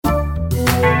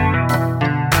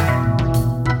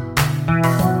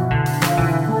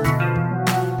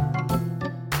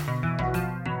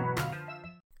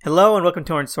Hello and welcome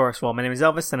to Unsourced. Well, my name is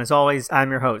Elvis, and as always, I'm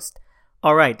your host.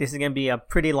 Alright, this is going to be a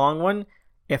pretty long one,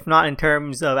 if not in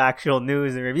terms of actual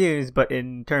news and reviews, but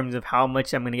in terms of how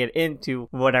much I'm going to get into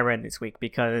what I read this week,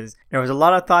 because there was a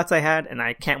lot of thoughts I had, and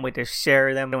I can't wait to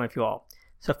share them with you all.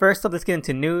 So first up, let's get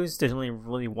into news. There's only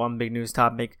really one big news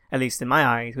topic, at least in my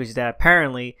eyes, which is that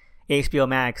apparently HBO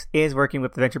Max is working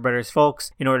with the Venture Brothers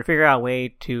folks in order to figure out a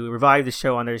way to revive the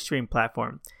show on their stream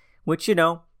platform, which,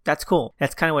 that's cool.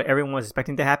 That's kind of what everyone was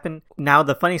expecting to happen. Now,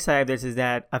 the funny side of this is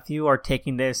that a few are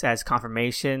taking this as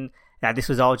confirmation that this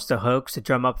was all just a hoax to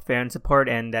drum up fan support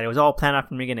and that it was all planned out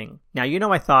from the beginning. Now, you know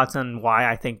my thoughts on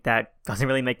why I think that doesn't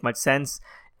really make much sense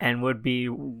and would be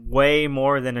way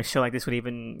more than a show like this would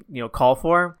even, call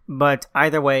for. But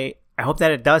either way, I hope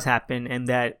that it does happen and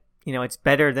that, it's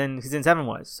better than Season 7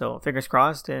 was. So fingers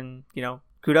crossed and,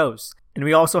 kudos. And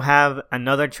we also have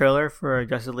another trailer for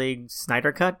Justice League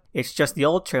Snyder Cut. It's just the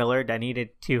old trailer that needed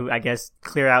to,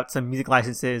 clear out some music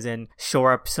licenses and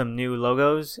shore up some new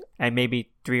logos and maybe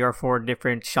 3 or 4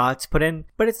 different shots put in.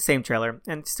 But it's the same trailer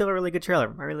and it's still a really good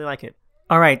trailer. I really like it.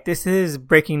 Alright, this is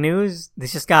breaking news.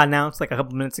 This just got announced like a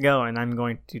couple minutes ago, and I'm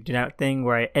going to do that thing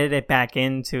where I edit it back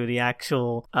into the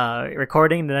actual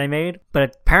recording that I made.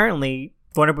 But apparently,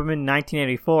 Wonder Woman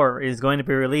 1984 is going to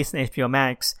be released on HBO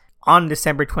Max on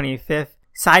December 25th,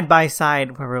 side by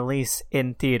side for release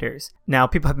in theaters. Now,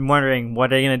 people have been wondering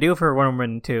what are they going to do for Wonder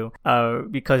Woman 2,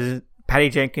 because Patty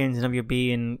Jenkins and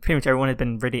WB and pretty much everyone has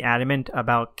been really adamant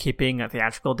about keeping a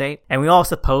theatrical date. And we all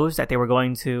supposed that they were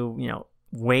going to,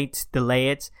 wait, delay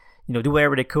it, do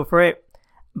whatever they could for it.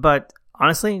 But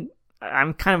honestly,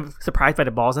 I'm kind of surprised by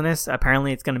the balls in this.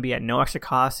 Apparently, it's going to be at no extra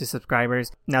cost to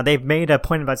subscribers. Now, they've made a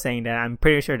point about saying that. I'm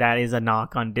pretty sure that is a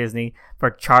knock on Disney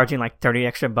for charging like $30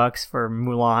 extra for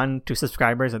Mulan to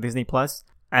subscribers of Disney Plus.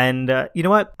 And you know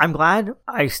what? I'm glad.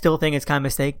 I still think it's kind of a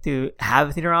mistake to have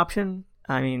a theater option.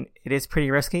 I mean, it is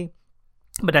pretty risky.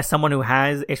 But as someone who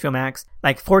has HBO Max,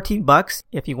 like $14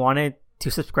 if you wanted to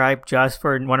subscribe just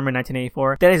for Wonder Woman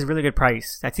 1984, that is a really good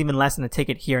price. That's even less than a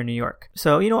ticket here in New York.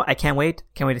 So, I can't wait.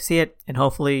 Can't wait to see it. And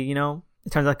hopefully,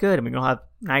 it turns out good. And we're going to have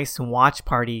nice watch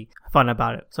party fun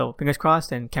about it. So, fingers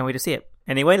crossed and can't wait to see it.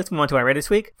 Anyway, let's move on to what I read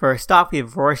this week. First off, we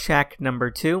have Rorschach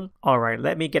number 2. Alright,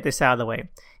 let me get this out of the way.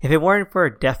 If it weren't for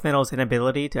death metal's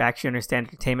inability to actually understand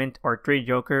entertainment or Three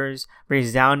Jokers'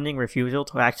 resounding refusal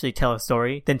to actually tell a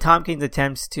story, then Tom King's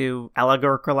attempts to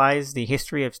allegoricalize the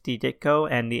history of Steve Ditko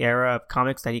and the era of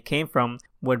comics that he came from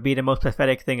would be the most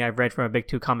pathetic thing I've read from a Big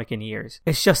 2 comic in years.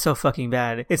 It's just so fucking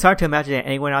bad. It's hard to imagine that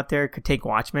anyone out there could take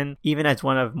Watchmen, even as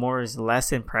one of Moore's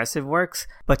less impressive works,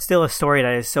 but still a story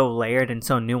that is so layered and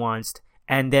so nuanced,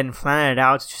 and then flatten it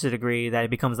out to such a degree that it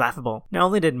becomes laughable. Not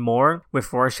only did Moore,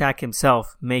 with Rorschach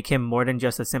himself, make him more than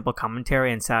just a simple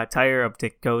commentary and satire of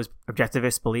Ditko's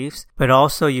objectivist beliefs, but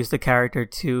also used the character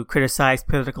to criticize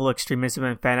political extremism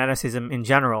and fanaticism in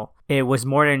general. It was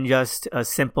more than just a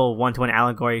simple one-to-one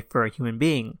allegory for a human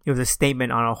being. It was a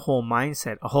statement on a whole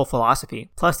mindset, a whole philosophy.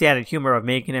 Plus the added humor of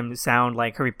making him sound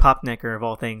like Herbie Popnicker of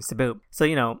all things to boot.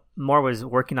 So, Moore was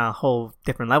working on a whole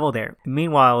different level there.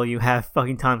 Meanwhile, you have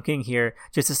fucking Tom King here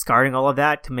just discarding all of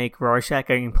that to make Rorschach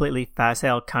a completely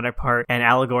facile counterpart and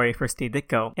allegory for Steve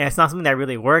Ditko. And it's not something that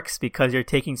really works because you're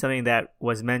taking something that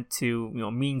was meant to,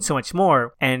 mean so much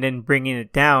more and then bringing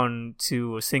it down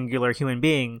to a singular human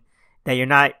being that you're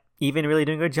not even really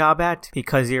doing a good job at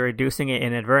because you're reducing it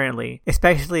inadvertently,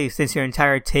 especially since your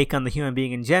entire take on the human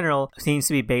being in general seems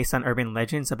to be based on urban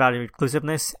legends about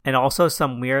reclusiveness and also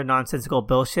some weird nonsensical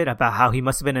bullshit about how he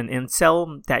must have been an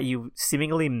incel that you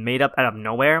seemingly made up out of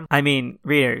nowhere. I mean,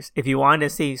 readers, if you wanted to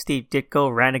see Steve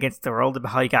Ditko rant against the world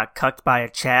about how he got cucked by a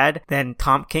Chad, then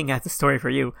Tom King has the story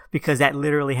for you because that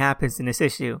literally happens in this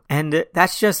issue. And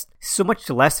that's just so much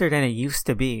lesser than it used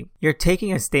to be. You're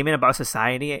taking a statement about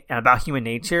society and about human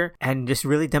nature and just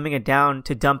really dumbing it down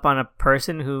to dump on a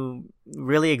person who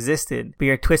really existed, but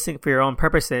you're twisting for your own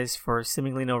purposes for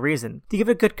seemingly no reason. To give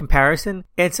a good comparison,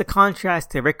 it's a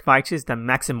contrast to Rick Veitch's The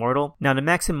Max Immortal. Now, The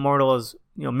Max Immortal's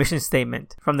mission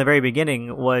statement from the very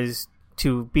beginning was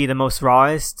to be the most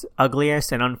rawest,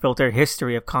 ugliest, and unfiltered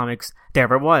history of comics there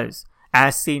ever was,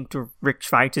 as seen through Rick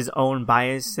Veitch's own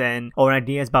bias and own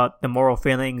ideas about the moral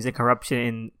failings and corruption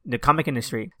in the comic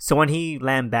industry. So when he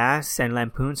lambasts and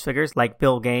lampoons figures like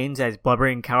Bill Gaines as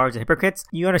blubbering cowards and hypocrites,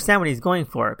 you understand what he's going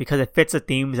for because it fits the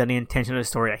themes and the intention of the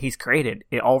story that he's created.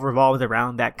 It all revolves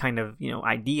around that kind of,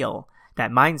 ideal,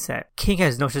 that mindset. King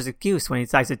has no such excuse when he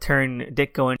decides to turn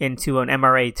Ditko into an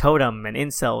MRA totem and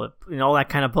incel and all that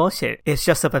kind of bullshit. It's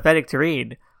just so pathetic to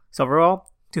read. So overall,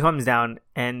 2 thumbs down,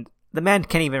 and the man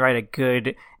can't even write a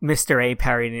good Mr. A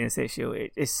parody in this issue.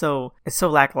 It's so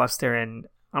lackluster, and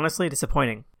Honestly,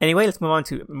 disappointing. Anyway, let's move on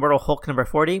to Immortal Hulk number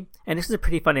 40, and this is a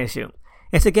pretty fun issue.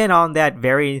 It's again on that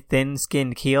very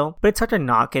thin-skinned keel, but it's hard to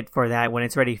knock it for that when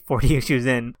it's already 40 issues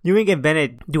in. Ewing and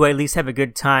Bennett do at least have a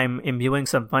good time imbuing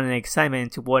some fun and excitement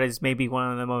into what is maybe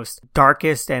one of the most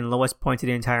darkest and lowest points of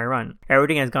the entire run.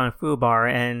 Everything has gone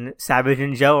foobar, and Savage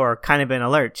and Joe are kind of in a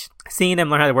lurch. Seeing them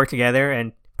learn how to work together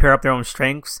and pair up their own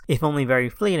strengths, if only very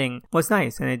fleeting, was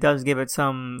nice, and it does give it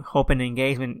some hope and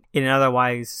engagement in an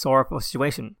otherwise sorrowful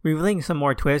situation. Revealing some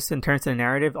more twists and turns to the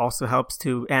narrative also helps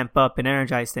to amp up and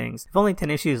energize things. With only 10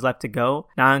 issues left to go,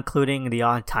 not including the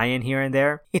odd tie-in here and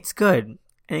there, it's good,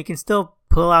 and it can still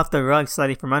pull out the rug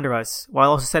slightly from under us,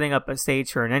 while also setting up a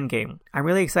stage for an endgame. I'm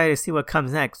really excited to see what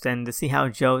comes next, and to see how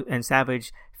Joe and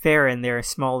Savage fare in their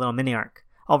small little mini-arc.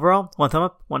 Overall, one thumb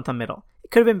up, one thumb middle. It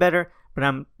could have been better, but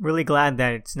I'm really glad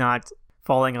that it's not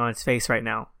falling on its face right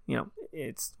now.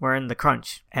 We're in the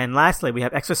crunch. And lastly, we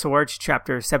have Extra Swords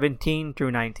chapters 17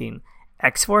 through 19.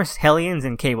 X-Force, Hellions,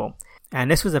 and Cable.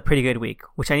 And this was a pretty good week,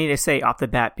 which I need to say off the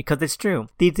bat because it's true.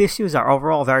 These issues are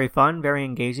overall very fun, very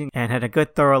engaging, and had a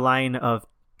good thorough line of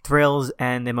thrills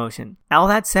and emotion. All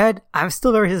that said, I'm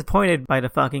still very disappointed by the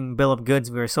fucking bill of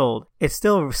goods we were sold. It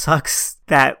still sucks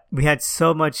that we had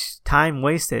so much time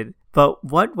wasted. But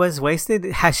what was wasted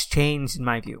has changed in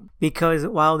my view. Because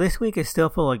while this week is still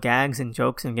full of gags and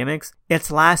jokes and gimmicks,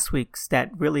 it's last week's that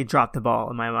really dropped the ball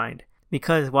in my mind.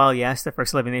 Because while yes, the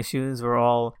first 11 issues were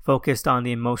all focused on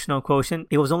the emotional quotient,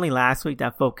 it was only last week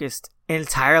that focused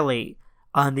entirely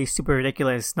on the super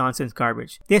ridiculous nonsense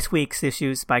garbage. This week's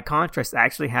issues, by contrast,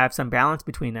 actually have some balance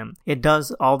between them. It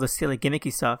does all the silly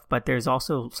gimmicky stuff, but there's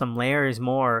also some layers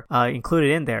more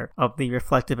included in there of the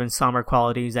reflective and somber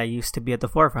qualities that used to be at the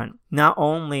forefront. Not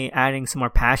only adding some more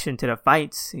passion to the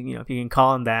fights, if you can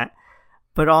call them that,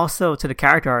 but also to the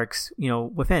character arcs,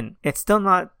 within. It's still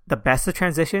not the best of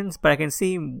transitions, but I can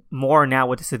see more now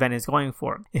what this event is going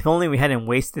for. If only we hadn't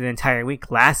wasted an entire week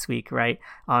last week, right,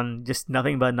 on just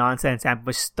nothing but nonsense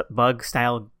ambush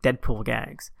bug-style Deadpool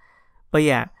gags. But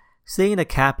yeah, seeing the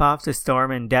cap-offs to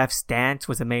Storm and Death's dance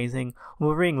was amazing.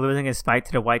 Wolverine losing his fight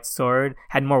to the White Sword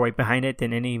had more weight behind it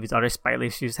than any of his other Spidey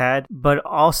issues had. But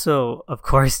also, of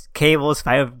course, Cable's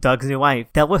fight with Doug's new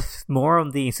wife dealt with more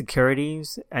of the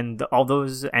insecurities and all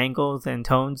those angles and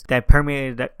tones that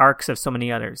permeated the arcs of so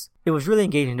many others. It was really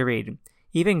engaging to read.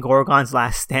 Even Gorgon's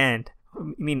Last Stand.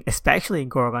 Especially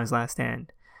Gorgon's Last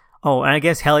Stand. Oh, and I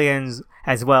guess Hellions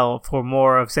as well for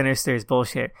more of Sinister's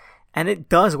bullshit. And it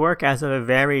does work as a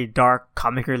very dark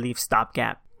comic relief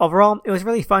stopgap. Overall, it was a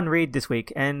really fun read this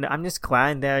week, and I'm just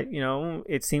glad that,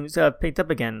 it seems to have picked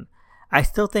up again. I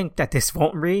still think that this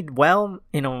won't read well,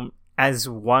 as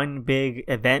one big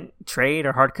event, trade,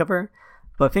 or hardcover,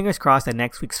 but fingers crossed that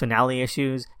next week's finale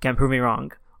issues can prove me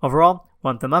wrong. Overall,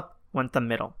 one thumb up, one thumb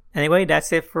middle. Anyway,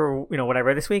 that's it for, what I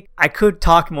read this week. I could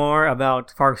talk more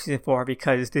about Fargo Season 4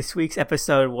 because this week's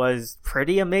episode was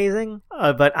pretty amazing,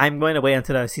 but I'm going to wait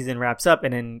until the season wraps up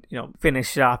and then,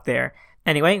 finish it off there.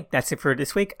 Anyway, that's it for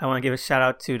this week. I want to give a shout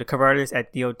out to the cover artists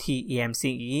at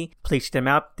DOTEMCEE. Please check them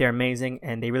out. They're amazing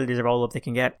and they really deserve all the love they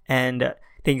can get. And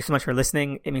thank you so much for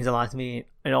listening. It means a lot to me.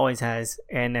 It always has.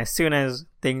 And as soon as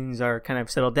things are kind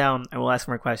of settled down, I will ask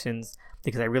more questions,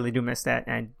 because I really do miss that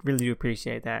and I really do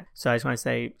appreciate that. So I just want to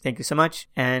say thank you so much.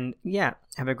 And yeah,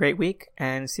 have a great week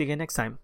and see you again next time.